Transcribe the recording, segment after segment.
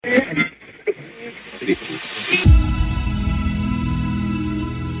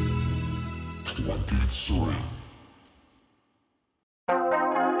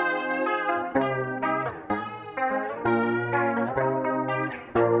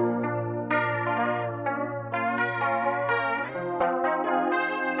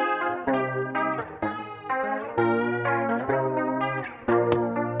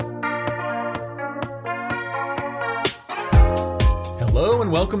Hello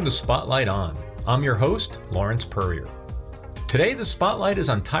and welcome to Spotlight On. I'm your host, Lawrence Purrier. Today the spotlight is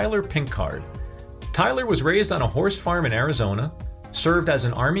on Tyler Pinkard. Tyler was raised on a horse farm in Arizona, served as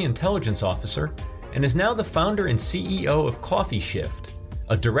an Army intelligence officer, and is now the founder and CEO of Coffee Shift,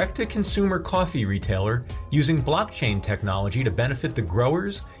 a direct-to-consumer coffee retailer using blockchain technology to benefit the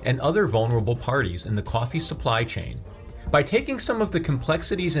growers and other vulnerable parties in the coffee supply chain. By taking some of the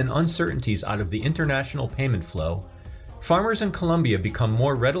complexities and uncertainties out of the international payment flow, farmers in Colombia become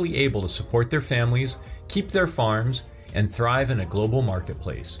more readily able to support their families, keep their farms, and thrive in a global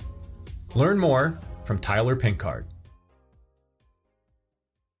marketplace. Learn more from Tyler Pinkard.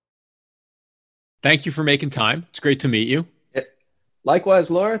 Thank you for making time. It's great to meet you. Likewise,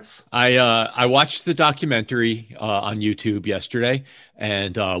 Lawrence. I watched the documentary on YouTube yesterday,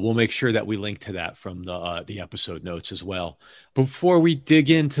 and we'll make sure that we link to that from the episode notes as well. Before we dig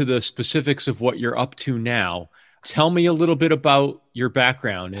into the specifics of what you're up to now, tell me a little bit about your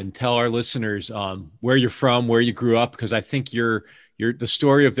background and tell our listeners where you're from, where you grew up, because I think the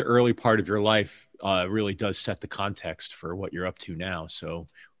story of the early part of your life really does set the context for what you're up to now. So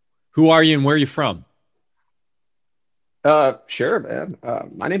who are you and where are you from? Sure, man.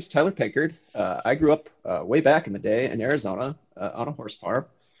 My name's Tyler Pinkard. I grew up way back in the day in Arizona on a horse farm.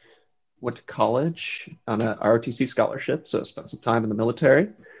 Went to college on a ROTC scholarship, so spent some time in the military.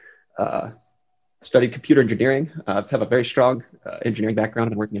 Studied computer engineering. I have a very strong engineering background.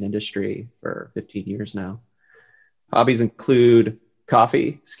 I've been working in industry for 15 years now. Hobbies include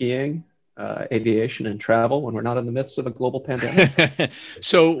coffee, skiing, aviation, and travel when we're not in the midst of a global pandemic.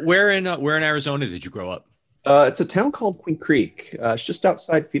 So where in Arizona did you grow up? It's a town called Queen Creek. It's just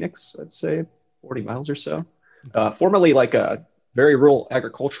outside Phoenix, I'd say 40 miles or so. Formerly like a very rural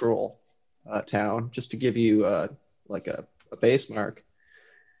agricultural town, just to give you like a base mark.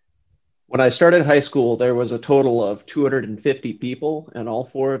 When I started high school, there was a total of 250 people in all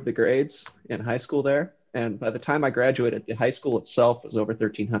four of the grades in high school there. And by the time I graduated, the high school itself was over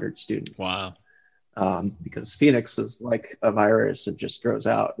 1,300 students. Wow. Because Phoenix is like a virus, it just grows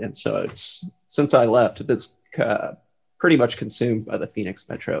out. And so since I left, it's pretty much consumed by the Phoenix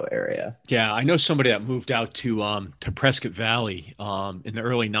metro area. Yeah, I know somebody that moved out to Prescott Valley in the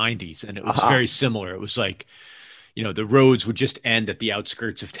early 90s, and it was very similar. It was like, the roads would just end at the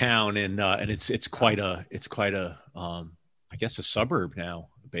outskirts of town, and it's quite a I guess a suburb now,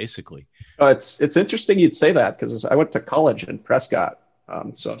 basically. It's interesting you'd say that, because I went to college in Prescott.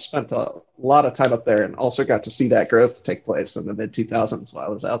 So I've spent a lot of time up there and also got to see that growth take place in the mid 2000s while I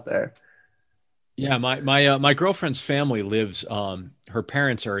was out there. Yeah, my girlfriend's family lives, her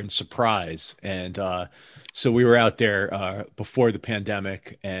parents are in Surprise. And so we were out there before the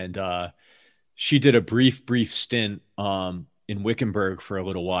pandemic, and she did a brief stint in Wickenburg for a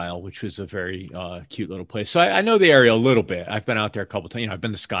little while, which was a very cute little place. So I know the area a little bit. I've been out there a couple of times. I've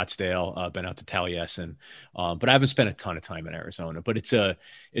been to Scottsdale, been out to Taliesin, but I haven't spent a ton of time in Arizona. But it's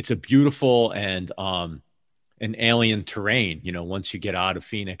a beautiful and an alien terrain. Once you get out of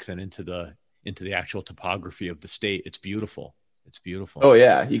Phoenix and into the actual topography of the state, it's beautiful. It's beautiful. Oh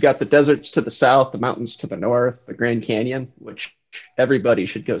yeah, you got the deserts to the south, the mountains to the north, the Grand Canyon, which everybody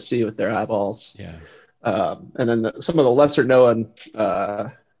should go see with their eyeballs. Yeah. And then some of the lesser known,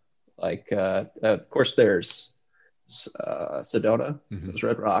 of course, there's Sedona. Mm-hmm. Those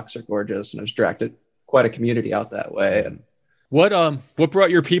red rocks are gorgeous, and there's attracted quite a community out that way. And what brought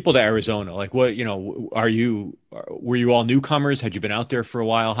your people to Arizona? Like, were you all newcomers? Had you been out there for a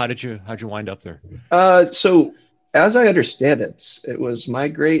while? How'd you wind up there? So as I understand it, it was my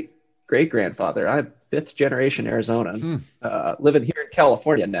great grandfather. I'm fifth generation Arizonan, living here in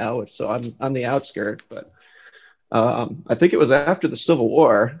California now. So I'm on the outskirts, but I think it was after the Civil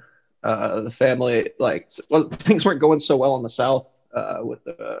War, the family, things weren't going so well in the South with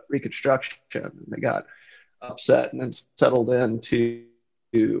the Reconstruction. They got upset and then settled into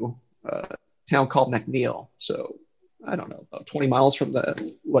a town called McNeil. So I don't know, about 20 miles from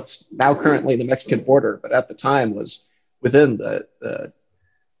what's now currently the Mexican border, but at the time was within the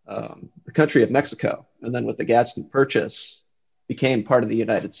country of Mexico. And then with the Gadsden Purchase, became part of the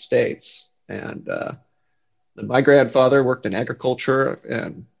United States. And my grandfather worked in agriculture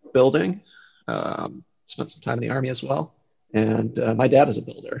and building, spent some time in the Army as well. And my dad is a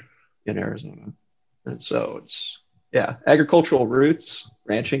builder in Arizona. And so it's, yeah, agricultural roots,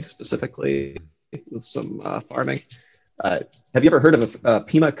 ranching specifically with some farming. Have you ever heard of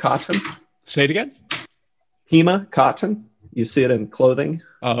Pima cotton? Say it again. Pima cotton. You see it in clothing.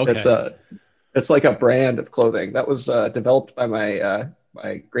 Oh, okay. It's like a brand of clothing that was developed by my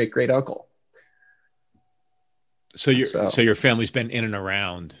great uncle. So your family's been in and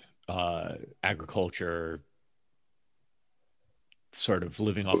around agriculture, sort of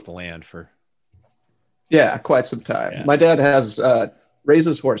living off the land for. Yeah, quite some time. Yeah. My dad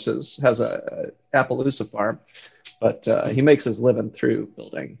raises horses, has a Appaloosa farm, but he makes his living through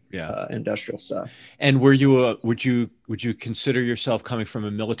building industrial stuff. And would you consider yourself coming from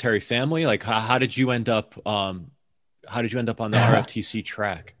a military family? Like how did you end up on the ROTC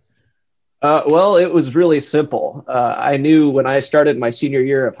track? Well, it was really simple. I knew when I started my senior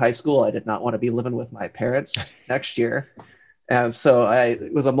year of high school, I did not want to be living with my parents next year. And so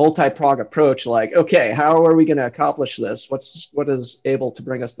it was a multi-pronged approach, like, okay, how are we going to accomplish this? What is able to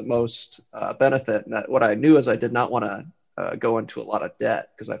bring us the most benefit? And what I knew is I did not want to go into a lot of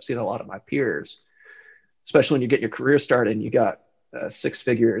debt, because I've seen a lot of my peers, especially when you get your career started and you got 6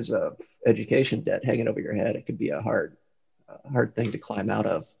 figures of education debt hanging over your head. It could be a hard thing to climb out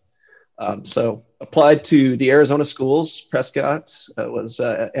of. So applied to the Arizona schools. Prescott was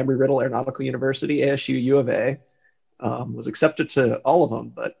Embry-Riddle Aeronautical University, ASU, U of A. Was accepted to all of them,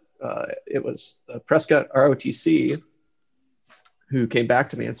 but it was Prescott ROTC who came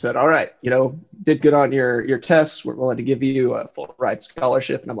back to me and said, all right, did good on your tests. We're willing to give you a full ride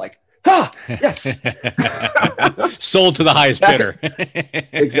scholarship. And I'm like, yes. Sold to the highest bidder.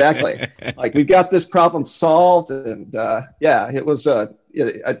 Exactly. Like, we've got this problem solved. And it was,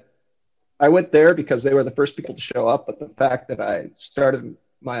 I went there because they were the first people to show up. But the fact that I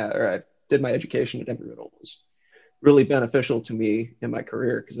did my education at Embry-Riddle was really beneficial to me in my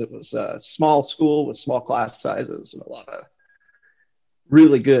career, because it was a small school with small class sizes and a lot of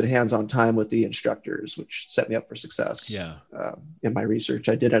really good hands-on time with the instructors, which set me up for success in my research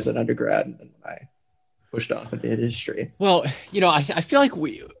I did as an undergrad, and then when I pushed off into industry. Well, I feel like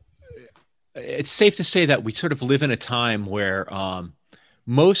it's safe to say that we sort of live in a time where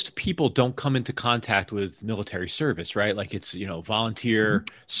most people don't come into contact with military service, right? Like it's, volunteer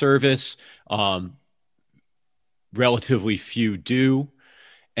service. Relatively few do.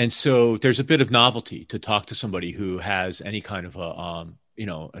 And so there's a bit of novelty to talk to somebody who has any kind of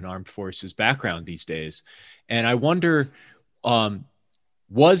an armed forces background these days. And I wonder,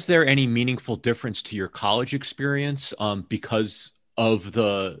 was there any meaningful difference to your college experience because of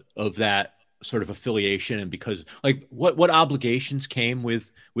that sort of affiliation, and because what obligations came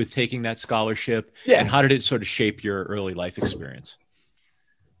with taking that scholarship, and how did it sort of shape your early life experience?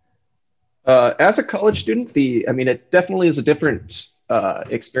 As a college student, it definitely is a different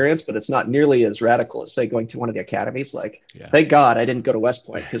experience, but it's not nearly as radical as, say, going to one of the academies. Thank God I didn't go to West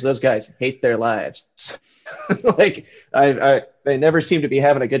Point, because those guys hate their lives. They never seem to be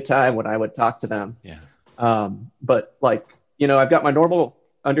having a good time when I would talk to them. Yeah. But I've got my normal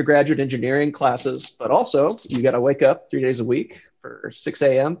undergraduate engineering classes, but also you got to wake up 3 days a week for 6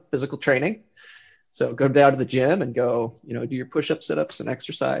 a.m. physical training. So go down to the gym and go, do your push-ups, sit-ups, and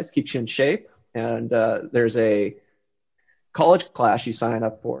exercise, keeps you in shape. And there's a college class you sign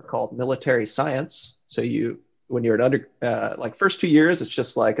up for called military science. So when you're at first 2 years, it's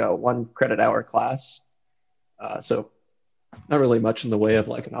just like a 1 credit hour class. So not really much in the way of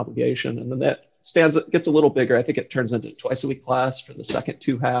like an obligation. And then that gets a little bigger. I think it turns into a twice a week class for the second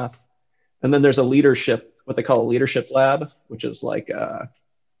 2 half. And then there's what they call a leadership lab, which is like,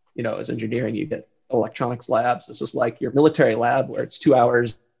 as engineering, you get electronics labs. This is like your military lab, where it's 2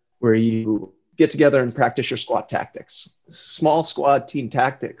 hours where you get together and practice your squad tactics, small squad team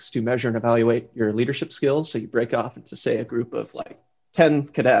tactics, to measure and evaluate your leadership skills. So you break off into, say, a group of 10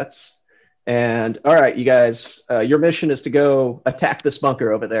 cadets, and all right, you guys, your mission is to go attack this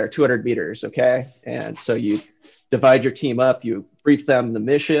bunker over there, 200 meters. Okay. And so you divide your team up, you brief them the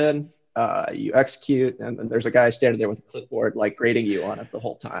mission, you execute, and then there's a guy standing there with a clipboard, grading you on it the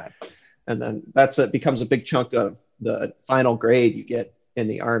whole time. And then becomes a big chunk of the final grade you get in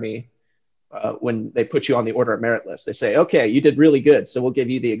the Army when they put you on the Order of Merit list. They say, okay, you did really good, so we'll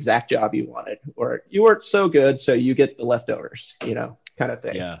give you the exact job you wanted. Or you weren't so good, so you get the leftovers, kind of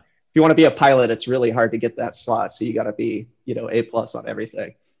thing. Yeah. If you want to be a pilot, it's really hard to get that slot. So you got to be, A+ on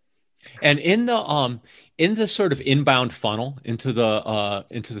everything. And in the sort of inbound funnel into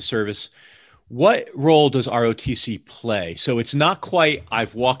the service, what role does ROTC play? So it's not quite,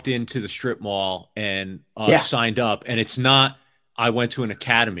 I've walked into the strip mall and signed up, and it's not, I went to an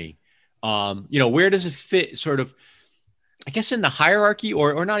academy. Where does it fit? Sort of, I guess in the hierarchy,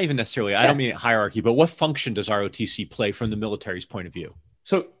 or not even necessarily, I don't mean hierarchy, but what function does ROTC play from the military's point of view?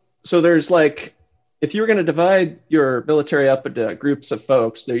 So there's like, if you were going to divide your military up into groups of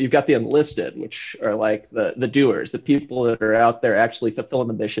folks, there you've got the enlisted, which are like the doers, the people that are out there actually fulfilling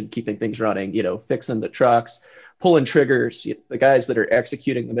the mission, keeping things running, fixing the trucks, pulling triggers, the guys that are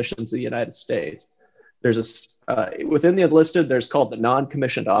executing the missions of the United States. There's within the enlisted, there's called the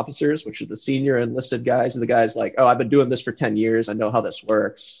non-commissioned officers, which are the senior enlisted guys, and the guys like, oh, I've been doing this for 10 years. I know how this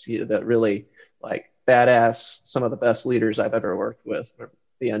works. That really like badass, some of the best leaders I've ever worked with are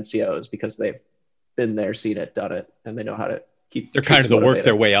the NCOs, because they've been there, seen it, done it, and they know how to keep. They're kind of the work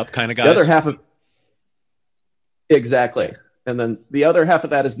their way up kind of guys. The other half of exactly, and then the other half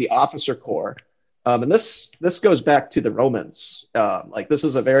of that is the officer corps, and this goes back to the Romans. Like this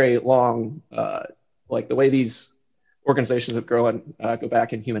is a very long, like the way these organizations have grown go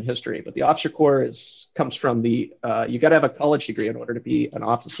back in human history. But the officer corps comes from the you got to have a college degree in order to be an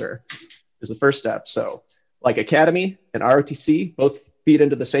officer, is the first step. So like academy and ROTC both feed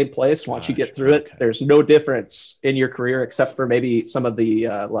into the same place. Once you get through it, there's no difference in your career except for maybe some of the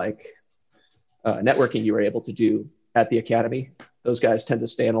networking you were able to do at the academy. Those guys tend to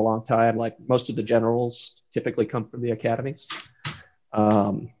stay in a long time. Like most of the generals typically come from the academies.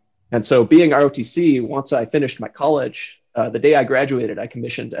 And so being ROTC, once I finished my college, the day I graduated, I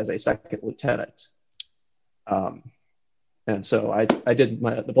commissioned as a second lieutenant. And so I did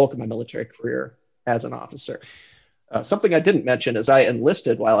the bulk of my military career as an officer. Something I didn't mention is I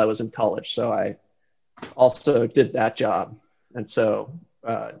enlisted while I was in college. So I also did that job. And so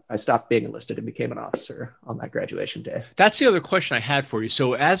I stopped being enlisted and became an officer on that graduation day. That's the other question I had for you.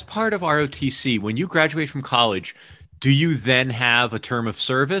 So as part of ROTC, when you graduate from college, do you then have a term of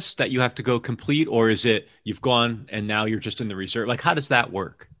service that you have to go complete, or is it you've gone and now you're just in the reserve? Like, how does that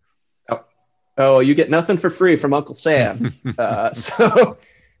work? Oh, you get nothing for free from Uncle Sam. So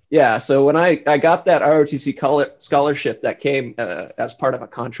when I got that ROTC scholarship, that came as part of a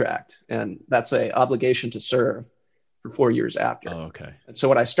contract, and that's a obligation to serve for 4 years after. Oh, okay. And so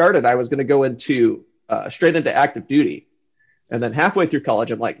when I started, I was going to go into straight into active duty. And then halfway through college,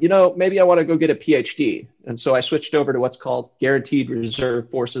 I'm like, maybe I want to go get a PhD. And so I switched over to what's called Guaranteed Reserve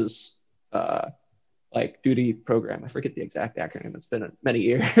Forces like duty program. I forget the exact acronym. It's been many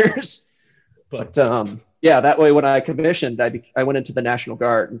years. But that way when I commissioned, I went into the National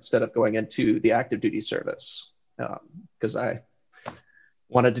Guard instead of going into the active duty service, because I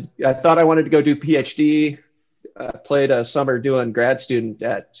thought I wanted to go do PhD. Played a summer doing grad student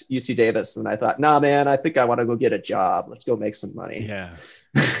at UC Davis, and I thought, nah, man, I think I want to go get a job. Let's go make some money. Yeah.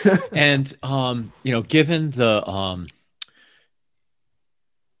 And given the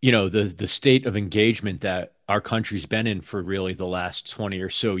the state of engagement that our country's been in for really the last 20 or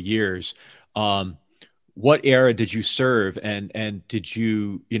so years, what era did you serve, and did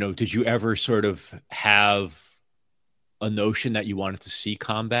you ever sort of have a notion that you wanted to see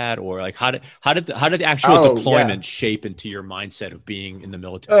combat, or like how did the actual deployment shape into your mindset of being in the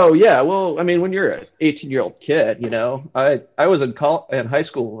military? Oh yeah, well, I mean, when you're an 18-year-old kid, I was in high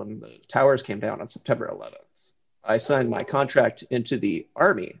school when the towers came down on September 11th. I signed my contract into the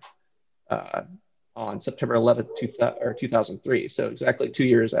Army on September 11th, 2003. So exactly 2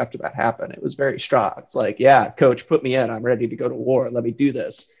 years after that happened. It was very strong. It's like, yeah, coach, put me in. I'm ready to go to war. Let me do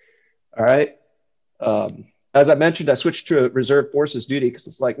this. All right. As I mentioned, I switched to reserve forces duty because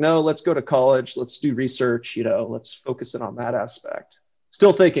it's like, no, let's go to college. Let's do research. Let's focus in on that aspect.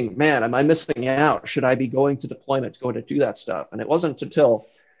 Still thinking, man, am I missing out? Should I be going to deployment, going to do that stuff? And it wasn't until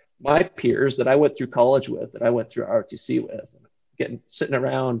my peers that I went through college with, that I went through ROTC with, sitting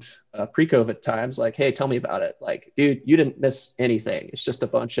around pre-COVID times, like, hey, tell me about it. Like, dude, you didn't miss anything. It's just a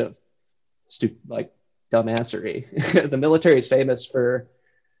bunch of stupid, like, dumbassery. The military is famous for,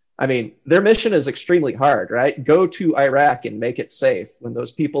 their mission is extremely hard, right? Go to Iraq and make it safe when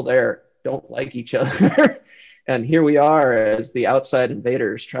those people there don't like each other. And here we are as the outside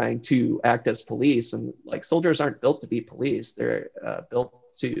invaders trying to act as police. And like, soldiers aren't built to be police. They're built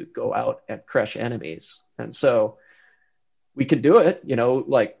to go out and crush enemies. And so we can do it,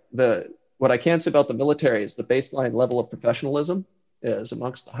 what I can say about the military is the baseline level of professionalism is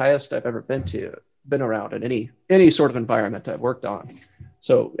amongst the highest I've ever been around in any sort of environment I've worked on.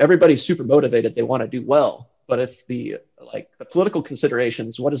 So everybody's super motivated. They want to do well. But if the political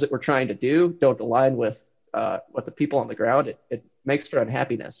considerations, what is it we're trying to do, don't align with what the people on the ground, it makes for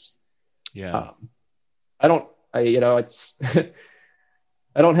unhappiness. Yeah. I don't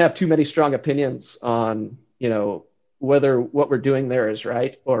have too many strong opinions on, whether what we're doing there is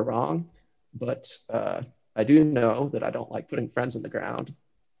right or wrong. But I do know that I don't like putting friends in the ground.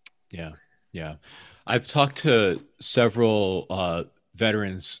 Yeah. Yeah. I've talked to several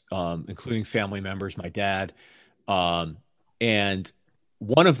veterans, including family members, my dad, um, and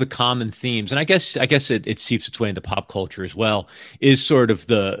one of the common themes, and I guess it seeps its way into pop culture as well, is sort of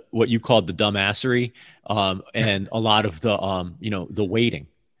the what you called the dumbassery, and a lot of the the waiting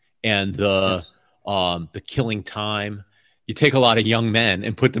and Yes. the killing time. You take a lot of young men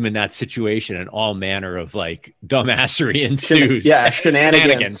and put them in that situation, and all manner of like dumbassery ensues. Yeah,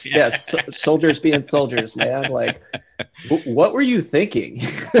 Shenanigans. shenanigans. Yes, soldiers being soldiers, man. Like, what were you thinking?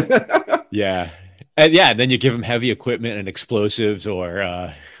 Yeah. And yeah, and then you give them heavy equipment and explosives,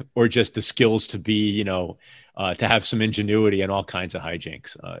 or just the skills to be, to have some ingenuity, and all kinds of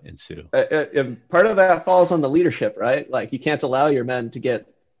hijinks ensue. And part of that falls on the leadership, right? Like, you can't allow your men to get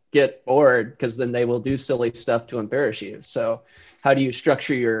bored, because then they will do silly stuff to embarrass you. So how do you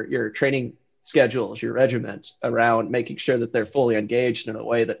structure your training schedules, your regiment, around making sure that they're fully engaged in a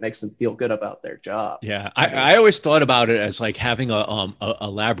way that makes them feel good about their job? Yeah, I always thought about it as like having a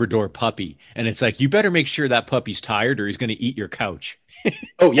Labrador puppy, and it's like you better make sure that puppy's tired, or he's going to eat your couch.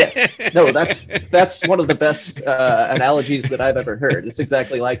 Oh yes, no, that's one of the best analogies that I've ever heard. It's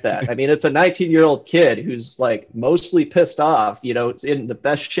exactly like that. I mean, it's a 19-year-old kid who's like mostly pissed off, in the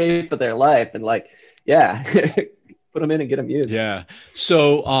best shape of their life, and like, yeah, put them in and get them used. Yeah.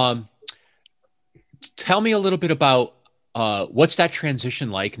 So, tell me a little bit about what's that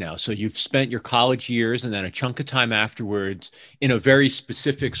transition like now? So you've spent your college years and then a chunk of time afterwards in a very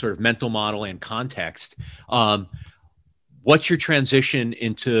specific sort of mental model and context. What's your transition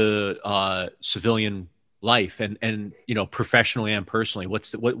into civilian life, and professionally and personally?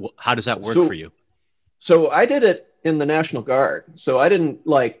 How does that work for you? So I did it in the National Guard. So I didn't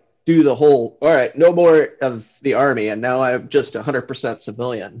like do the whole, all right, no more of the Army, and now I'm just 100%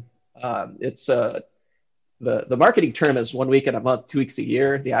 civilian. It's the marketing term is 1 week in a month, 2 weeks a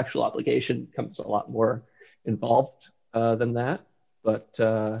year. The actual obligation comes a lot more involved than that. But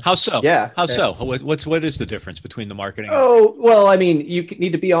how so? Yeah. How so? What is the difference between the marketing? Oh, well, I mean, you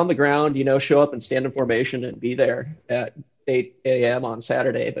need to be on the ground, show up and stand in formation and be there at 8 a.m. on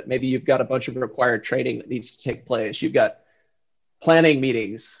Saturday. But maybe you've got a bunch of required training that needs to take place. You've got planning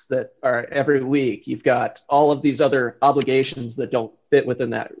meetings that are every week. You've got all of these other obligations that don't fit within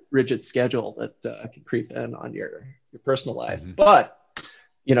that rigid schedule that can creep in on your personal life. Mm-hmm. But,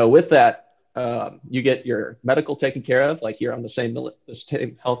 with that, you get your medical taken care of. Like, you're on the same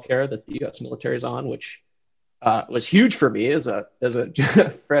healthcare that the U.S. military is on, which was huge for me as a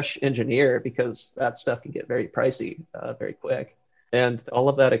fresh engineer, because that stuff can get very pricey very quick. And all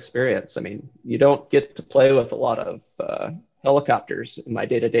of that experience, I mean, you don't get to play with a lot of helicopters in my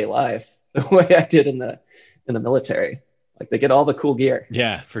day-to-day life the way I did in the military. Like, they get all the cool gear.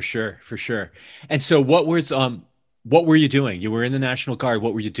 Yeah, for sure. And so what were you doing? You were in the National Guard.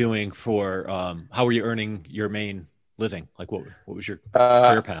 What were you doing for how were you earning your main living? Like, what was your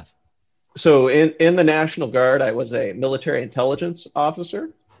career path? So in the National Guard, I was a military intelligence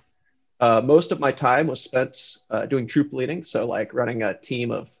officer. Most of my time was spent doing troop leading, so like running a team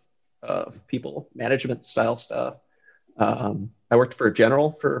of people, management style stuff. I worked for a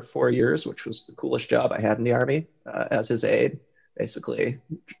general for 4 years, which was the coolest job I had in the Army, as his aide. Basically,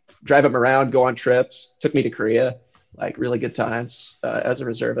 drive him around, go on trips. Took me to Korea, like really good times as a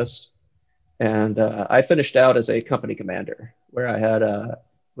reservist. And I finished out as a company commander, where I had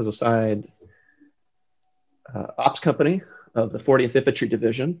was assigned ops company of the 40th Infantry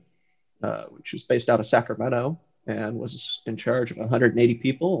Division, which was based out of Sacramento, and was in charge of 180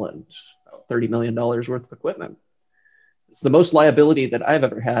 people and about $30 million worth of equipment. It's the most liability that I've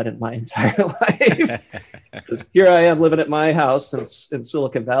ever had in my entire life. Because here I am living at my house in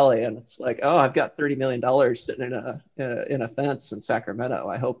Silicon Valley, and it's like, oh, I've got $30 million sitting in a fence in Sacramento.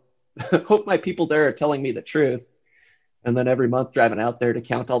 I hope my people there are telling me the truth. And then every month driving out there to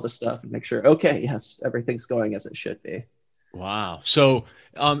count all the stuff and make sure, okay, yes, everything's going as it should be. Wow. So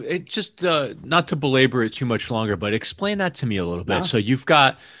it just not to belabor it too much longer, but explain that to me a little bit. No. So you've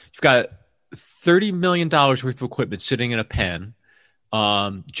got $30 million worth of equipment sitting in a pen,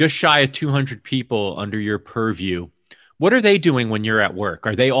 just shy of 200 people under your purview. What are they doing when you're at work?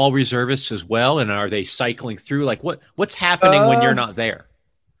 Are they all reservists as well? And are they cycling through? Like what's happening when you're not there?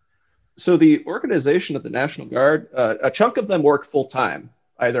 So the organization of the National Guard, a chunk of them work full time,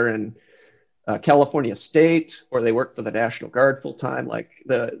 either in California State, or they work for the National Guard full time. Like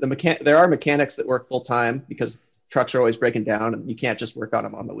there are mechanics that work full time because trucks are always breaking down, and you can't just work on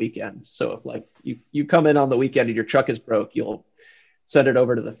them on the weekend. So if like you come in on the weekend and your truck is broke, you'll send it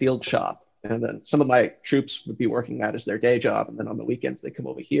over to the field shop, and then some of my troops would be working that as their day job, and then on the weekends they come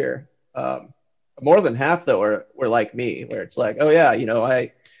over here. More than half though were like me, where it's like, oh yeah,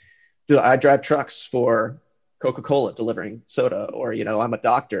 I I drive trucks for Coca-Cola delivering soda, or, I'm a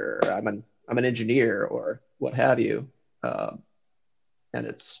doctor, or I'm an engineer, or what have you. And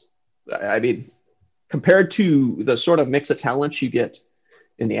it's, I mean, compared to the sort of mix of talents you get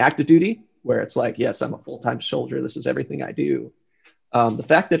in the active duty, where it's like, yes, I'm a full-time soldier, this is everything I do. The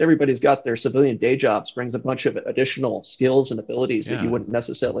fact that everybody's got their civilian day jobs brings a bunch of additional skills and abilities that you wouldn't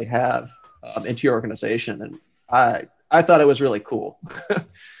necessarily have into your organization. And I thought it was really cool.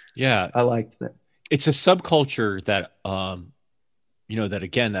 Yeah. I liked that. It's a subculture that, that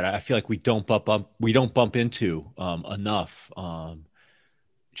again, that I feel like we don't bump into enough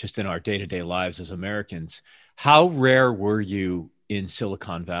just in our day-to-day lives as Americans. How rare were you in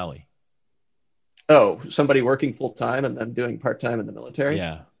Silicon Valley? Oh, somebody working full time and then doing part time in the military?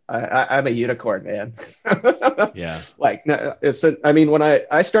 Yeah. I'm a unicorn, man. Yeah. Like, when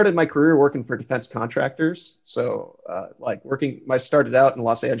I started my career working for defense contractors, so I started out in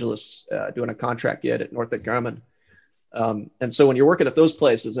Los Angeles doing a contract gig at Northrop Grumman. And so when you're working at those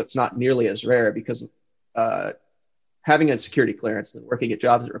places, it's not nearly as rare because having a security clearance and working at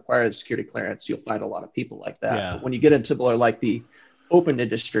jobs that require the security clearance, you'll find a lot of people like that. Yeah. But when you get into more like the open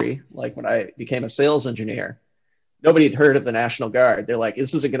industry, like when I became a sales engineer, nobody had heard of the National Guard. They're like,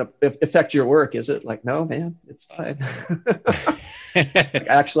 this isn't going to affect your work, is it? Like, no, man, it's fine.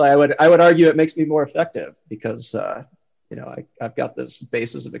 Actually, I would argue it makes me more effective because, I've got this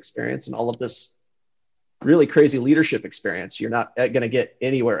basis of experience and all of this really crazy leadership experience you're not going to get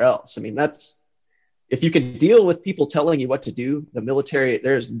anywhere else. I mean, if you can deal with people telling you what to do, the military,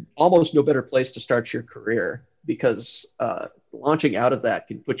 there's almost no better place to start your career, because launching out of that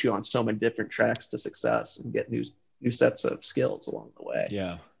can put you on so many different tracks to success and get new sets of skills along the way.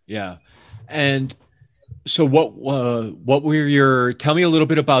 Yeah. Yeah. And so tell me a little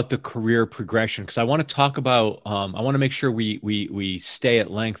bit about the career progression, because I want to talk about, I want to make sure we stay at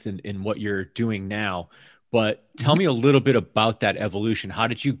length in what you're doing now, but tell me a little bit about that evolution. How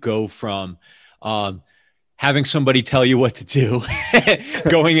did you go from having somebody tell you what to do,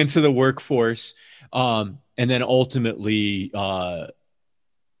 going into the workforce, and then ultimately,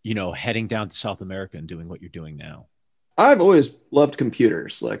 heading down to South America and doing what you're doing now? I've always loved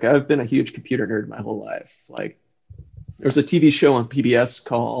computers. Like, I've been a huge computer nerd my whole life. Like, there's a TV show on PBS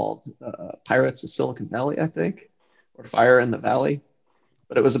called Pirates of Silicon Valley, I think, or Fire in the Valley.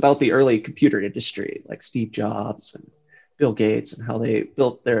 But it was about the early computer industry, like Steve Jobs and Bill Gates, and how they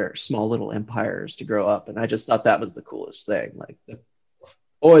built their small little empires to grow up. And I just thought that was the coolest thing. Like, I've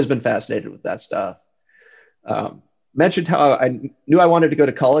always been fascinated with that stuff. Mentioned how I knew I wanted to go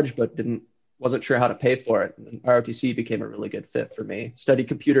to college, but wasn't sure how to pay for it. And ROTC became a really good fit for me. Studied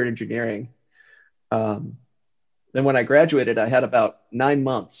computer engineering. Then when I graduated, I had about 9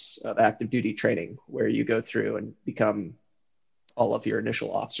 months of active duty training where you go through and become all of your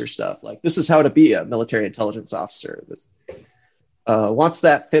initial officer stuff. Like, this is how to be a military intelligence officer. Once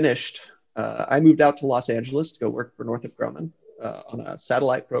that finished, I moved out to Los Angeles to go work for Northrop Grumman on a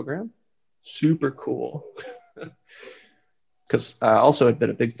satellite program. Super cool. Because I also had been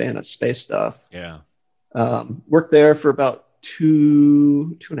a big fan of space stuff. Yeah. Worked there for about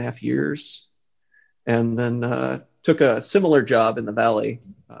two and a half years. And then took a similar job in the Valley,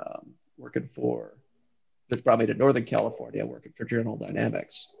 that brought me to Northern California, working for General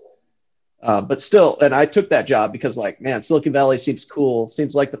Dynamics. But still, and I took that job because, like, man, Silicon Valley seems cool.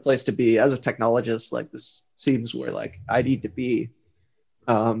 Seems like the place to be as a technologist. Like, this seems where, like, I need to be.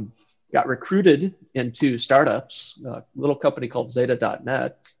 Got recruited into startups, a little company called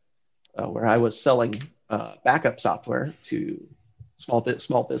Zeta.net, where I was selling backup software to small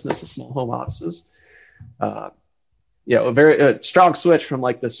businesses, small home offices. A very strong switch from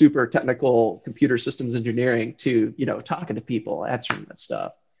like the super technical computer systems engineering to, talking to people, answering that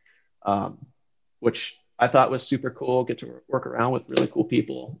stuff, which I thought was super cool. Get to work around with really cool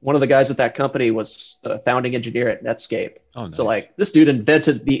people. One of the guys at that company was the founding engineer at Netscape. Oh, nice. So like, this dude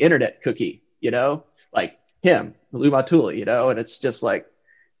invented the internet cookie, like him, Lou Matuli, and it's just like,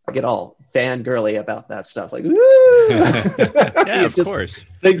 I get all fangirly about that stuff. Like, woo! Yeah, of course.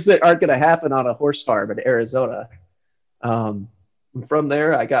 Things that aren't going to happen on a horse farm in Arizona. From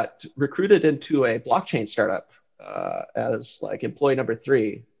there, I got recruited into a blockchain startup as like employee number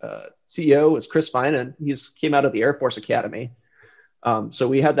 3. CEO was Chris Finan. He's came out of the Air Force Academy. So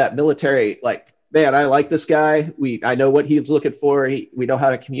we had that military, like, man, I like this guy. I know what he's looking for. We know how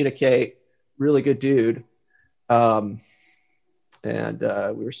to communicate. Really good dude. And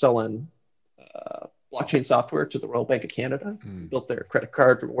we were selling blockchain software to the Royal Bank of Canada, built their credit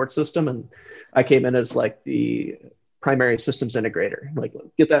card reward system. And I came in as like the primary systems integrator, like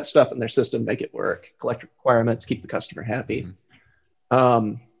get that stuff in their system, make it work, collect requirements, keep the customer happy.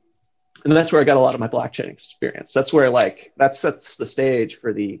 And that's where I got a lot of my blockchain experience. That's where like that sets the stage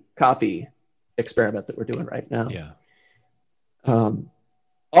for the coffee experiment that we're doing right now. Yeah.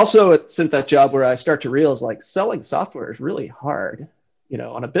 Also, it's in that job where I start to realize like selling software is really hard. You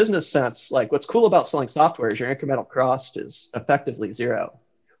know, on a business sense, like what's cool about selling software is your incremental cost is effectively zero.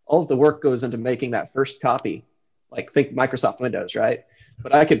 All of the work goes into making that first copy. Like think Microsoft Windows, right?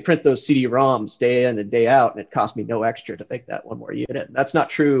 But I could print those CD-ROMs day in and day out, and it cost me no extra to make that one more unit. That's not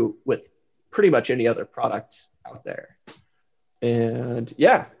true with pretty much any other product out there. And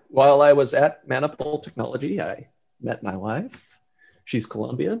yeah, while I was at Manifold Technology, I met my wife. She's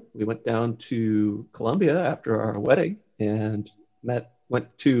Colombian. We went down to Colombia after our wedding and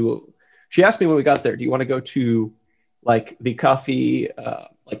she asked me when we got there, do you want to go to like the coffee,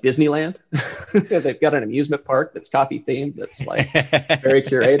 like Disneyland? They've got an amusement park that's coffee themed, that's like very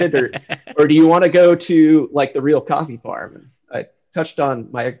curated, or do you want to go to like the real coffee farm? And I touched on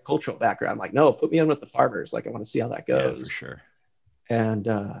my agricultural background. I'm like, no, put me in with the farmers. Like, I want to see how that goes. Yeah, for sure. And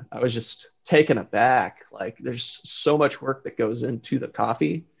I was just taken aback. Like, there's so much work that goes into the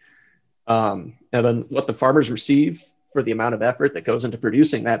coffee. And then what the farmers receive for the amount of effort that goes into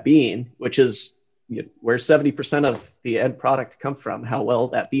producing that bean, which is where 70% of the end product come from, how well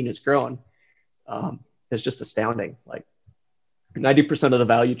that bean is grown, is just astounding. Like 90% of the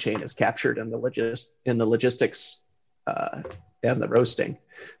value chain is captured in the logistics and the roasting,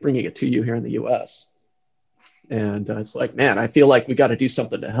 bringing it to you here in the US. And it's like, man, I feel like we got to do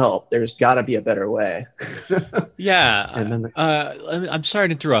something to help. There's got to be a better way. Yeah. And then I'm sorry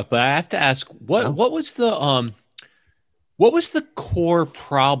to interrupt, but I have to ask, what was the core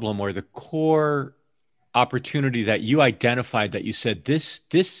problem or the core opportunity that you identified that you said this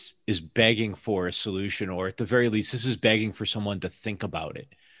is begging for a solution, or at the very least, this is begging for someone to think about it?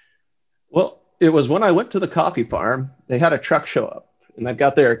 Well, it was when I went to the coffee farm. They had a truck show up, and they've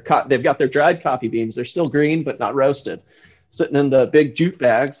got their dried coffee beans. They're still green but not roasted, sitting in the big jute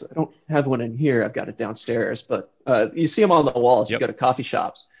bags. I don't have one in here. I've got it downstairs, but you see them on the walls. Yep. You go to coffee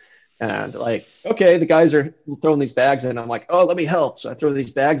shops. And like, okay, the guys are throwing these bags in. I'm like, oh, let me help. So I throw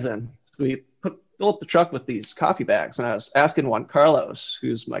these bags in. So we fill up the truck with these coffee bags. And I was asking Juan Carlos,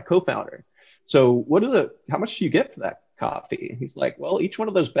 who's my co-founder, so how much do you get for that coffee? And he's like, well, each one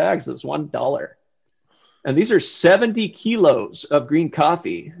of those bags is $1. And these are 70 kilos of green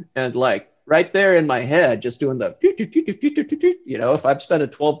coffee. And like right there in my head, just doing the, if I'm spending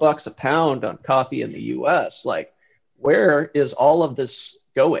 $12 a pound on coffee in the US, like where is all of this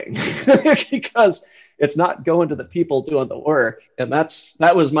going? Because it's not going to the people doing the work. And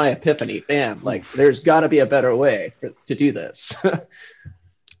that was my epiphany. Bam, like there's got to be a better way to do this.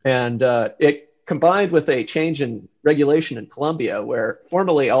 And it combined with a change in regulation in Colombia, where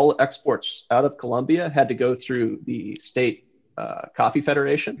formerly all exports out of Colombia had to go through the state coffee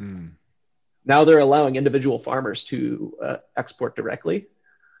federation. Now they're allowing individual farmers to export directly.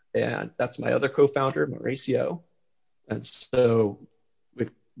 And that's my other co-founder, Mauricio. And so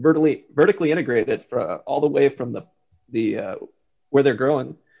we've vertically integrated all the way from the where they're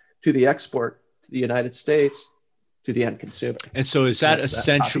growing to the export to the United States to the end consumer. And so is that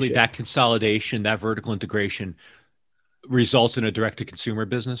essentially that consolidation, that vertical integration results in a direct-to-consumer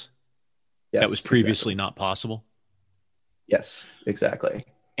business? Yes, that was previously not possible? Yes, exactly.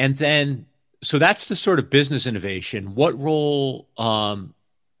 And then, so that's the sort of business innovation. What role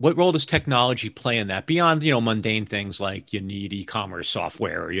does technology play in that beyond, mundane things like you need e-commerce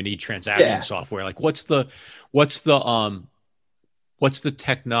software or you need transaction software? Like what's the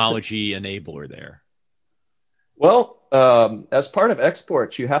technology enabler there? Well, as part of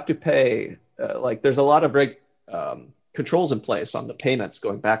exports, you have to pay, there's a lot of controls in place on the payments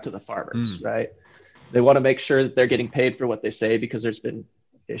going back to the farmers, right? They want to make sure that they're getting paid for what they say, because there's been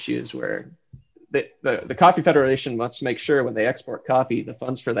issues where the Coffee Federation wants to make sure when they export coffee, the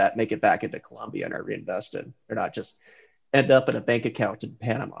funds for that make it back into Colombia and are reinvested. They're not just end up in a bank account in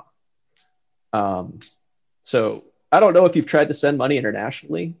Panama. So I don't know if you've tried to send money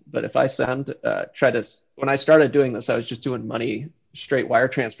internationally, but if I when I started doing this, I was just doing straight wire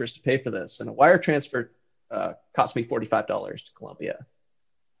transfers to pay for this. And a wire transfer cost me $45 to Colombia.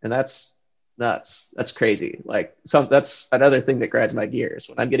 And that's nuts. That's crazy. That's another thing that grinds my gears.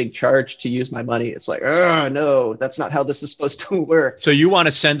 When I'm getting charged to use my money, it's like, oh no, that's not how this is supposed to work. So you want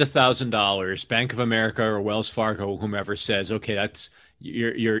to send $1,000, Bank of America or Wells Fargo, whomever says, okay, that's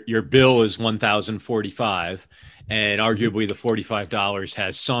your bill is $1,045, and arguably the $45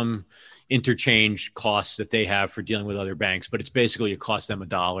 has some interchange costs that they have for dealing with other banks, but it's basically it costs them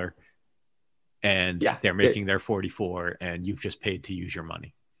 $1, and they're making their 44, and you've just paid to use your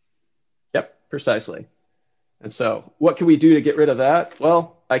money. Yep, precisely. And so what can we do to get rid of that?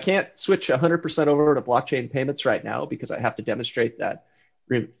 Well, I can't switch 100% over to blockchain payments right now because I have to demonstrate that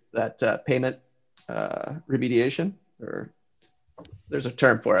payment remediation, or there's a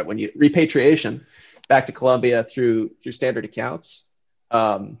term for it when you repatriation back to Colombia through standard accounts.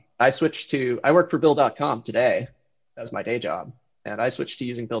 I work for Bill.com today as my day job, and I switched to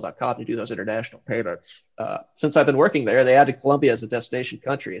using Bill.com to do those international payments. Since I've been working there, they added Colombia as a destination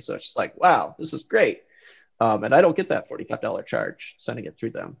country, so it's just like, wow, this is great. And I don't get that $45 charge sending it through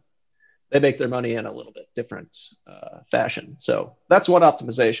them. They make their money in a little bit different fashion. So that's one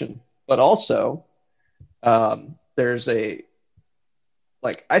optimization. But also, there's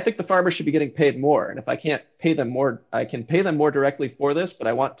I think the farmers should be getting paid more. And if I can't pay them more, I can pay them more directly for this, but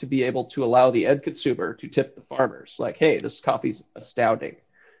I want to be able to allow the end consumer to tip the farmers. Like, hey, this coffee's astounding,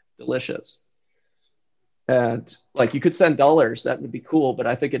 delicious. And like, you could send dollars, that would be cool, but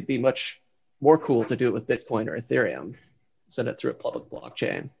I think it'd be much more cool to do it with Bitcoin or Ethereum, send it through a public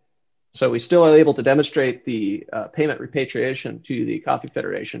blockchain. So we still are able to demonstrate the payment repatriation to the Coffee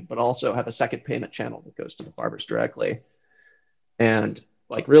Federation, but also have a second payment channel that goes to the farmers directly. And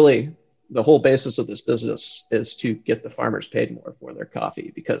like, really, the whole basis of this business is to get the farmers paid more for their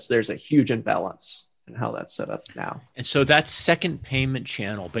coffee, because there's a huge imbalance in how that's set up now. And so that second payment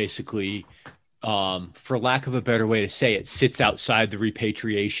channel, basically, for lack of a better way to say it, sits outside the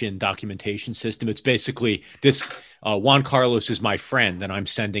repatriation documentation system. It's basically this, Juan Carlos is my friend and I'm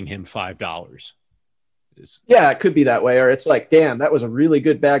sending him $5. Yeah, it could be that way. Or it's like, damn, that was a really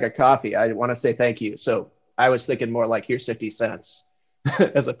good bag of coffee. I want to say thank you. So I was thinking more like, here's 50 cents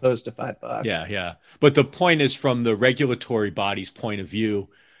as opposed to $5. Yeah. But the point is, from the regulatory body's point of view,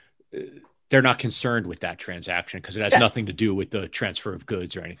 they're not concerned with that transaction because it has nothing to do with the transfer of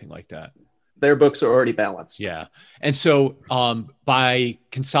goods or anything like that. Their books are already balanced. Yeah. And so by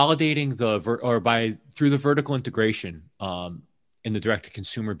consolidating through the vertical integration in the direct to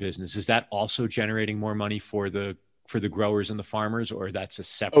consumer business, is that also generating more money for the growers and the farmers, or that's a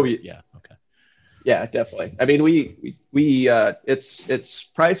separate? Oh, yeah. Okay. Yeah, definitely. I mean, we it's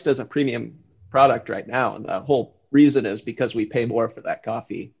priced as a premium product right now. And the whole reason is because we pay more for that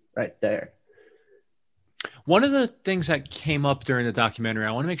coffee right there. One of the things that came up during the documentary,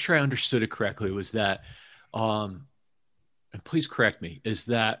 I want to make sure I understood it correctly, was that, and please correct me, is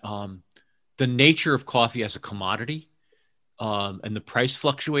that the nature of coffee as a commodity and the price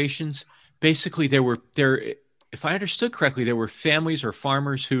fluctuations, basically if I understood correctly, there were families or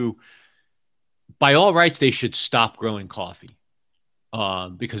farmers who, by all rights, they should stop growing coffee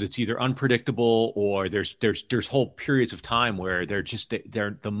because it's either unpredictable or there's whole periods of time where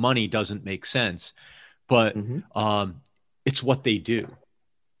the money doesn't make sense. But it's what they do.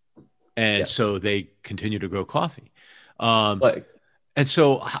 And so they continue to grow coffee. And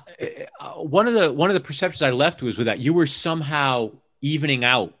so one of the perceptions I left was that you were somehow evening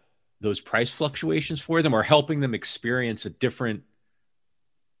out those price fluctuations for them, or helping them experience a different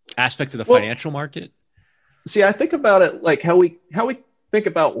aspect of the financial market. See, I think about it like how we think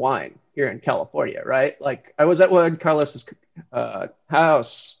about wine here in California, right? Like, I was at Juan Carlos's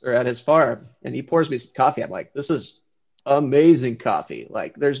house, or at his farm, and he pours me some coffee. I'm like, this is amazing coffee.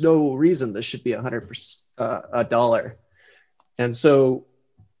 Like, there's no reason this should be $100. And so,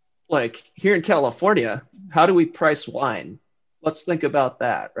 like, here in California, how do we price wine? Let's think about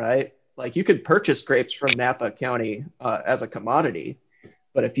that, right? Like, you could purchase grapes from Napa County as a commodity,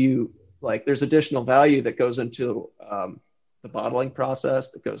 but if you there's additional value that goes into the bottling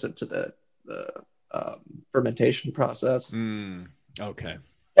process, that goes into the fermentation process. Okay.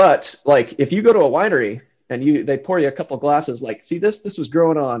 But like, if you go to a winery and they pour you a couple glasses, like, see, this was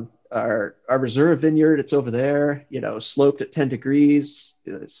growing on our reserve vineyard. It's over there, sloped at 10 degrees,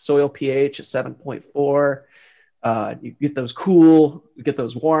 soil pH is 7.4. You get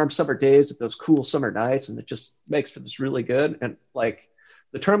those warm summer days with those cool summer nights, and it just makes for this really good. And like,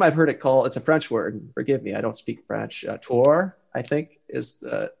 the term I've heard it called, it's a French word, and forgive me, I don't speak French. Tour, I think, is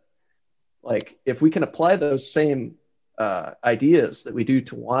if we can apply those same ideas that we do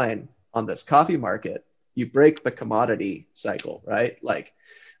to wine on this coffee market, you break the commodity cycle, right? Like,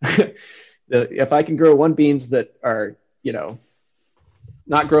 if I can grow one beans that are,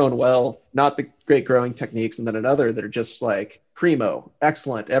 not growing well, not the great growing techniques, and then another that are just like primo,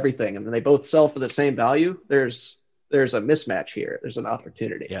 excellent, everything, and then they both sell for the same value, there's a mismatch here. There's an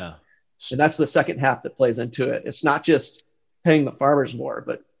opportunity. Yeah. And that's the second half that plays into it. It's not just paying the farmers more,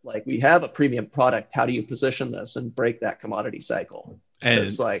 but like, we have a premium product. How do you position this and break that commodity cycle?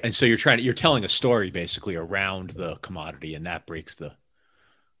 And so you're telling a story basically around the commodity, and that breaks the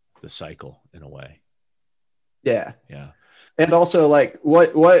cycle in a way. Yeah. Yeah. And also, like,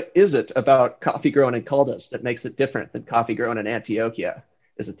 what is it about coffee grown in Caldas that makes it different than coffee grown in Antioquia?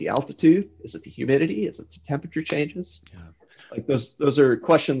 Is it the altitude? Is it the humidity? Is it the temperature changes? Yeah. Like those are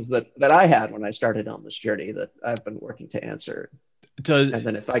questions that I had when I started on this journey that I've been working to answer. And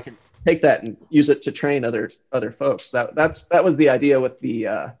then if I can take that and use it to train other folks, that was the idea with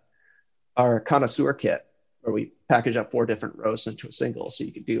the our connoisseur kit, where we package up 4 different roasts into a single, so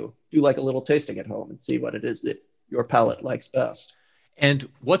you could do like a little tasting at home and see what it is that your palate likes best. And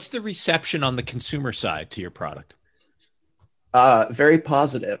what's the reception on the consumer side to your product? Very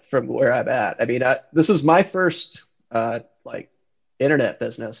positive from where I'm at. I mean, this is my first like internet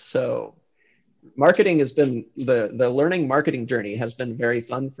business, so marketing has been the learning marketing journey has been very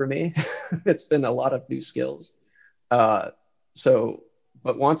fun for me. It's been a lot of new skills.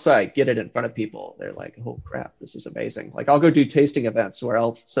 But once I get it in front of people, they're like, "Oh crap, this is amazing!" Like I'll go do tasting events where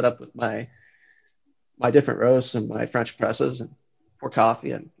I'll set up with my different roasts and my French presses and pour coffee,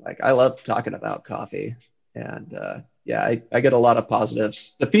 and like I love talking about coffee. And yeah, I get a lot of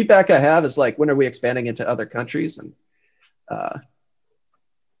positives. The feedback I have is like, when are we expanding into other countries? And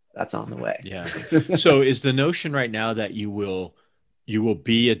that's on the way. Yeah. So is the notion right now that you will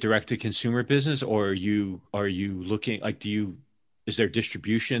be a direct to consumer business, or are you looking like, is there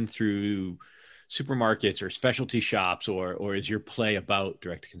distribution through supermarkets or specialty shops, or is your play about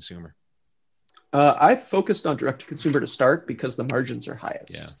direct to consumer? I've focused on direct to consumer to start because the margins are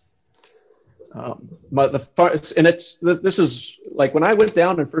highest. Yeah. This is like when I went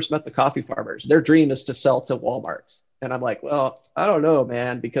down and first met the coffee farmers, their dream is to sell to Walmart. And I'm like, well, I don't know,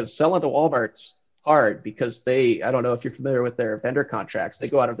 man, because selling to Walmart's hard because I don't know if you're familiar with their vendor contracts. They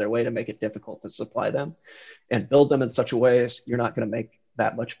go out of their way to make it difficult to supply them and build them in such a way as you're not going to make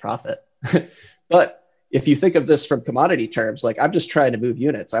that much profit. But if you think of this from commodity terms, like I'm just trying to move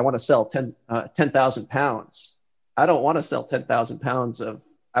units. I want to sell 10,000 pounds. I don't want to sell 10,000 pounds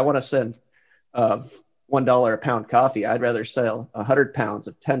I want to send of $1 a pound coffee. I'd rather sell 100 pounds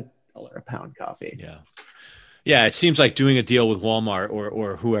of $10 a pound coffee. Yeah. Yeah. It seems like doing a deal with Walmart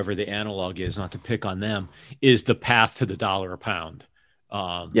or whoever the analog is, not to pick on them, is the path to the $1 a pound.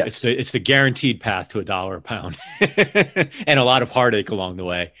 Yes. It's the guaranteed path to $1 a pound and a lot of heartache along the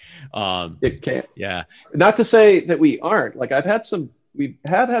way. It can. Yeah. Not to say that we aren't. Like we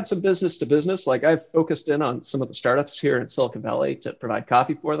have had some business to business. Like I've focused in on some of the startups here in Silicon Valley to provide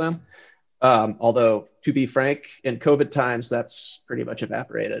coffee for them. Although to be frank, in COVID times, that's pretty much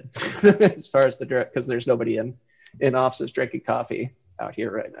evaporated as far as the direct, because there's nobody in offices drinking coffee out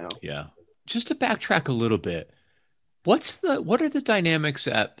here right now. Yeah. Just to backtrack a little bit, what are the dynamics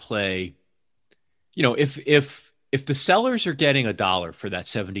at play? You know, if the sellers are getting $1 for that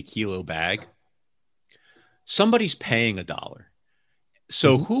 70 kilo bag, somebody's paying $1.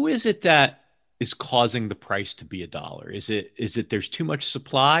 So who is it that is causing the price to be $1? Is it there's too much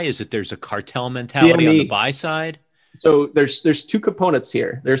supply? Is it there's a cartel mentality on the buy side? So there's 2 components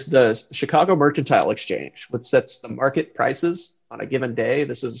here. There's the Chicago Mercantile Exchange, which sets the market prices on a given day.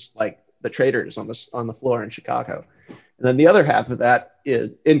 This is like the traders on the floor in Chicago. And then the other half of that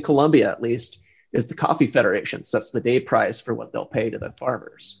is, in Colombia at least, is the Coffee Federation sets the day price for what they'll pay to the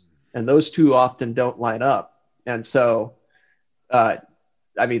farmers. And those two often don't line up. And so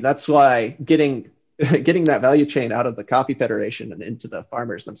I mean, that's why getting that value chain out of the Coffee Federation and into the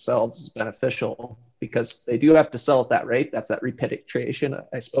farmers themselves is beneficial, because they do have to sell at that rate. That's that repatriation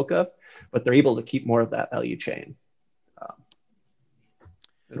I spoke of, but they're able to keep more of that value chain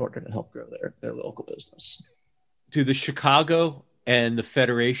in order to help grow their local business. Do the Chicago and the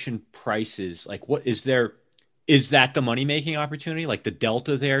Federation prices, like is that the money-making opportunity? Like the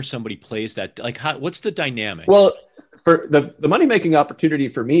delta there, somebody plays that, like what's the dynamic? Well, for the money-making opportunity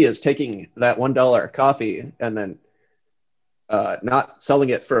for me is taking that $1 coffee and then not selling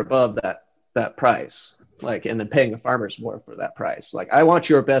it for above that price, like, and then paying the farmers more for that price. Like, I want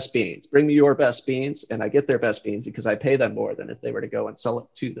your best beans, bring me your best beans, and I get their best beans because I pay them more than if they were to go and sell it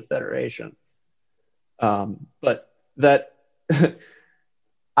to the Federation. But that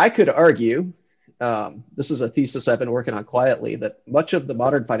I could argue, this is a thesis I've been working on quietly, that much of the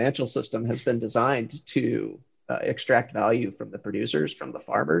modern financial system has been designed to extract value from the producers, from the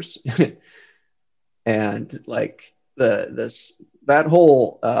farmers. And like that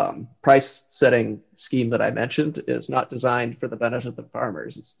whole price setting scheme that I mentioned is not designed for the benefit of the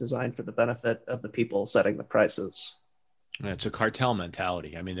farmers. It's designed for the benefit of the people setting the prices. It's a cartel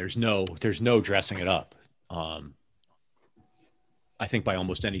mentality. I mean, there's no dressing it up. I think by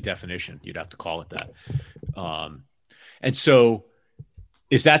almost any definition, you'd have to call it that. And so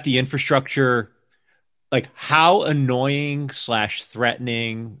is that the infrastructure? Like, how annoying /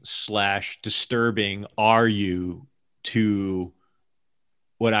 threatening / disturbing are you to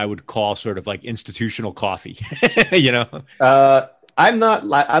what I would call sort of like institutional coffee, you know? I'm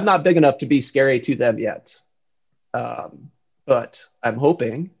not big enough to be scary to them yet. But I'm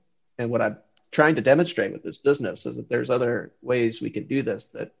hoping, and what I'm trying to demonstrate with this business is that there's other ways we can do this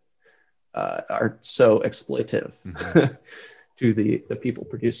that are so exploitive to the people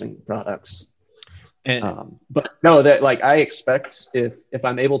producing products. And but no, that like I expect if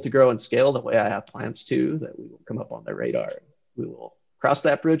I'm able to grow and scale the way I have plans to, that we will come up on their radar. We will cross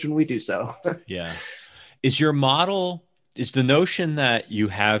that bridge when we do so. yeah. Is the notion that you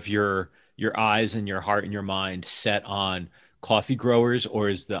have your eyes and your heart and your mind set on coffee growers, or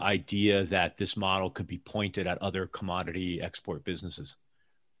is the idea that this model could be pointed at other commodity export businesses?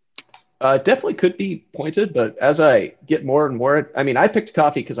 Definitely could be pointed, but as I get more and more, I mean, I picked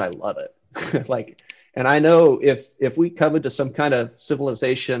coffee because I love it. Like, and I know if we come into some kind of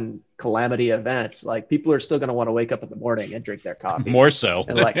civilization calamity event, like people are still going to want to wake up in the morning and drink their coffee. More so.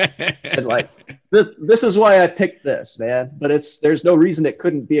 And this is why I picked this, man. But there's no reason it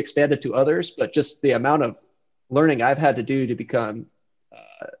couldn't be expanded to others, but just the amount of learning I've had to do to become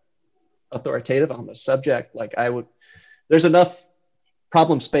authoritative on the subject. Like there's enough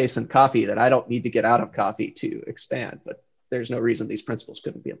problem space in coffee that I don't need to get out of coffee to expand, but there's no reason these principles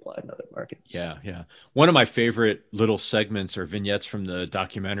couldn't be applied in other markets. Yeah. Yeah. One of my favorite little segments or vignettes from the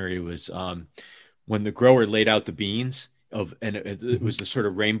documentary was when the grower laid out the beans and it was the sort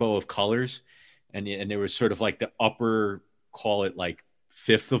of rainbow of colors. And there was sort of like the upper, call it like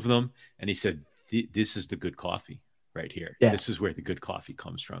fifth of them. And he said, this is the good coffee right here. Yeah. This is where the good coffee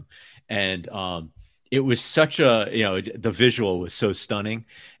comes from. And it was such the visual was so stunning.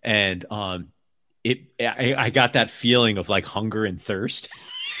 And I got that feeling of like hunger and thirst.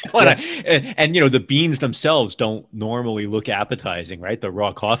 And the beans themselves don't normally look appetizing, right? The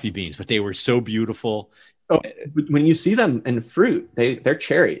raw coffee beans, but they were so beautiful. Oh, when you see them in fruit, they're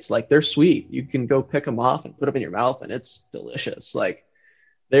cherries. Like they're sweet. You can go pick them off and put them in your mouth and it's delicious. Like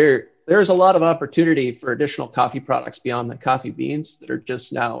there's a lot of opportunity for additional coffee products beyond the coffee beans that are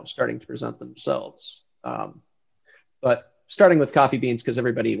just now starting to present themselves. But starting with coffee beans, because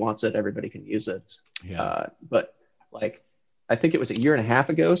everybody wants it, everybody can use it. Yeah. But like, I think it was a year and a half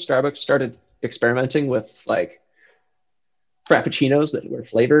ago, Starbucks started experimenting with like frappuccinos that were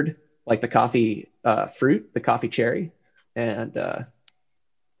flavored like the coffee fruit, the coffee cherry. And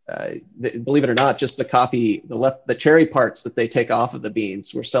believe it or not, just the cherry parts that they take off of the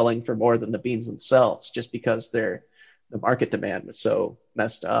beans were selling for more than the beans themselves, just because the market demand was so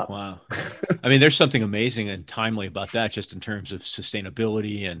messed up. Wow. I mean, there's something amazing and timely about that, just in terms of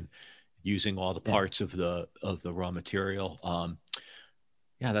sustainability and using all the parts of the raw material.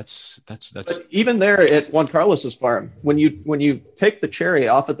 That's. But even there at Juan Carlos's farm, when you take the cherry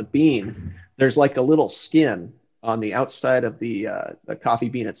off of the bean, there's like a little skin on the outside of the coffee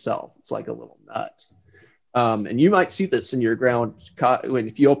bean itself. It's like a little nut. And you might see this in your ground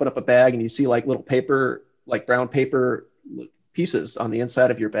if you open up a bag and you see like little paper, like brown paper pieces on the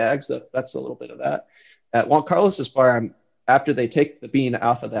inside of your bags. That's a little bit of that. At Juan Carlos's farm, after they take the bean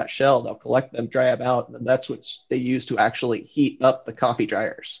off of that shell, they'll collect them, dry them out, and that's what they use to actually heat up the coffee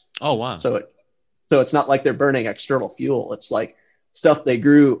dryers. Oh, wow. So it's not like they're burning external fuel. It's like stuff they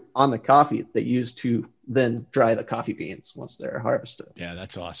grew on the coffee they use to then dry the coffee beans once they're harvested. Yeah,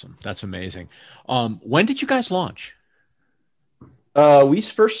 that's awesome. That's amazing. When did you guys launch? We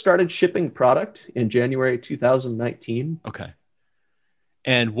first started shipping product in January 2019. Okay.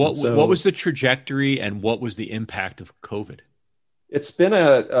 And what was the trajectory and what was the impact of COVID? It's been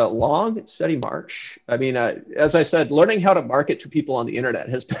a long, steady march. I mean, as I said, learning how to market to people on the internet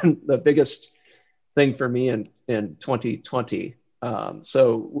has been the biggest thing for me in 2020.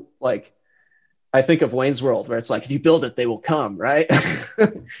 So like, I think of Wayne's World, where it's like, if you build it, they will come, right?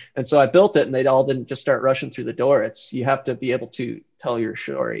 And so I built it and they all didn't just start rushing through the door. You have to be able to tell your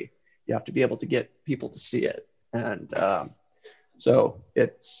story. You have to be able to get people to see it. And so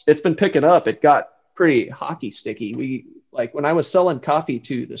it's been picking up. It got pretty hockey sticky. When I was selling coffee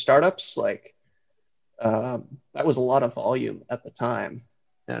to the startups, that was a lot of volume at the time.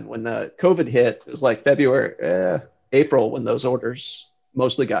 And when the COVID hit, it was like April, when those orders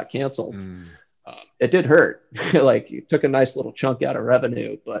mostly got canceled. It did hurt. It took a nice little chunk out of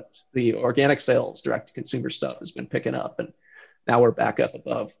revenue, but the organic sales, direct to consumer stuff has been picking up. And now we're back up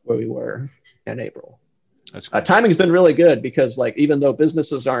above where we were in April. That's cool. Timing's been really good because even though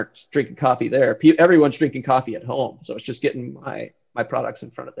businesses aren't drinking coffee there, everyone's drinking coffee at home. So it's just getting my products in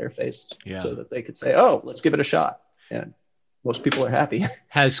front of their face so that they could say, oh, let's give it a shot. And most people are happy.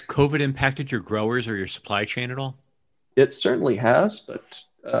 Has COVID impacted your growers or your supply chain at all? It certainly has, but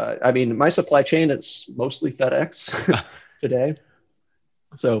my supply chain is mostly FedEx today.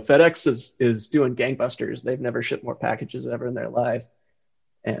 So FedEx is doing gangbusters. They've never shipped more packages ever in their life.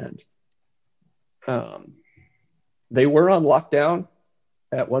 And they were on lockdown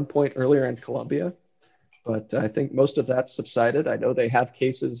at one point earlier in Colombia, but I think most of that subsided. I know they have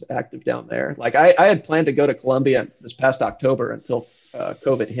cases active down there. Like I had planned to go to Colombia this past October until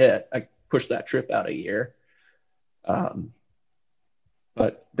COVID hit. I pushed that trip out a year.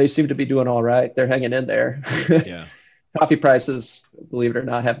 But they seem to be doing all right. They're hanging in there. Yeah. Coffee prices, believe it or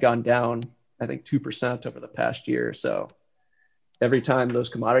not, have gone down, I think 2% over the past year. So every time those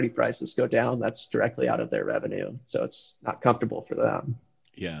commodity prices go down, that's directly out of their revenue. So it's not comfortable for them.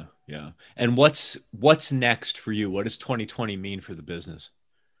 Yeah. Yeah. And what's next for you? What does 2020 mean for the business?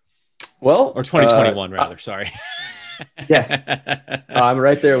 Well, or 2021 rather, sorry. Yeah. I'm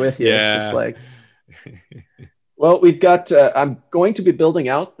right there with you. Yeah. It's just like, well, we've got, I'm going to be building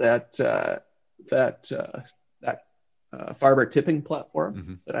out that Farber tipping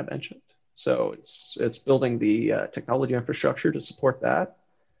platform that I mentioned. So it's building the technology infrastructure to support that.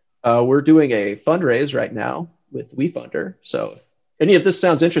 We're doing a fundraise right now with WeFunder. So if any of this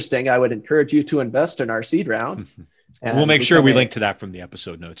sounds interesting, I would encourage you to invest in our seed round. And we'll make sure we link to that from the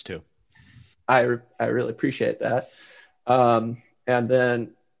episode notes too. I really appreciate that. And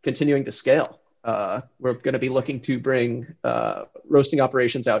then continuing to scale. We're going to be looking to bring roasting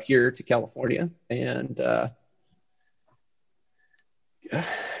operations out here to California and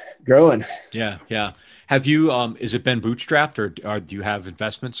growing. Yeah. Yeah. Have you, is it been bootstrapped or do you have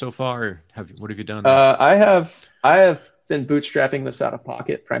investment so far? Or what have you done? I have been bootstrapping this out of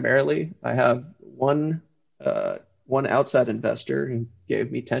pocket primarily. I have one outside investor who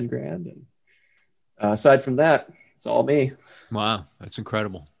gave me 10 grand. And aside from that, it's all me. Wow. That's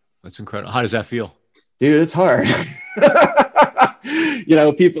incredible. That's incredible. How does that feel? Dude, it's hard.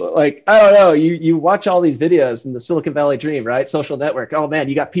 People like, I don't know, you watch all these videos in the Silicon Valley dream, right? Social network. Oh man,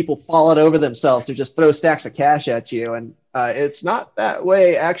 you got people falling over themselves to just throw stacks of cash at you. And it's not that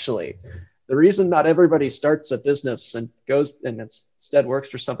way, actually. The reason not everybody starts a business and goes and instead works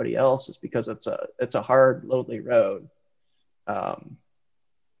for somebody else is because it's a hard, lonely road.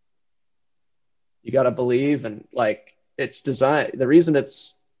 You got to believe, and like it's designed. The reason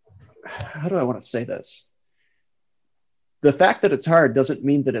it's, how do I want to say this? The fact that it's hard doesn't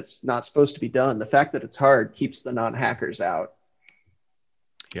mean that it's not supposed to be done. The fact that it's hard keeps the non-hackers out.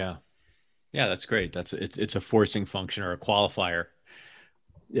 Yeah. Yeah, that's great. It's a forcing function or a qualifier.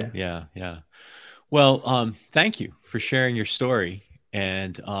 Yeah. Yeah. Yeah. Well, thank you for sharing your story.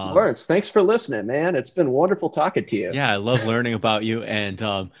 And Lawrence, thanks for listening, man. It's been wonderful talking to you. Yeah, I love learning about you. And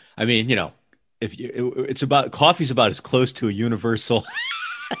I mean, it's about coffee's about as close to a universal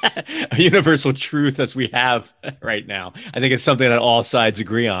truth as we have right now. I think it's something that all sides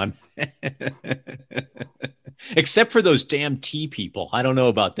agree on. Except for those damn tea people. I don't know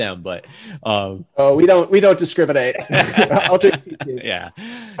about them, but we don't discriminate. I'll drink tea too. Yeah.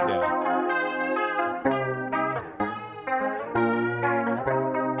 Yeah.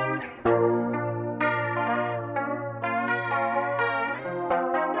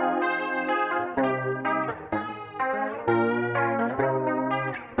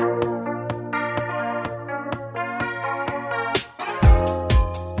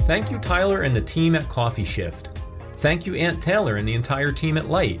 Thank you, Tyler and the team at Coffee Shift. Thank you, Aunt Taylor and the entire team at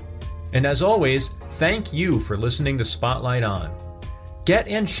Light. And as always, thank you for listening to Spotlight On. Get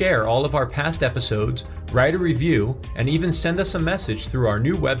and share all of our past episodes, write a review, and even send us a message through our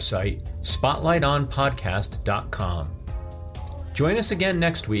new website, spotlightonpodcast.com. Join us again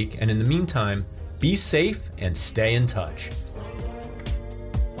next week, and in the meantime, be safe and stay in touch.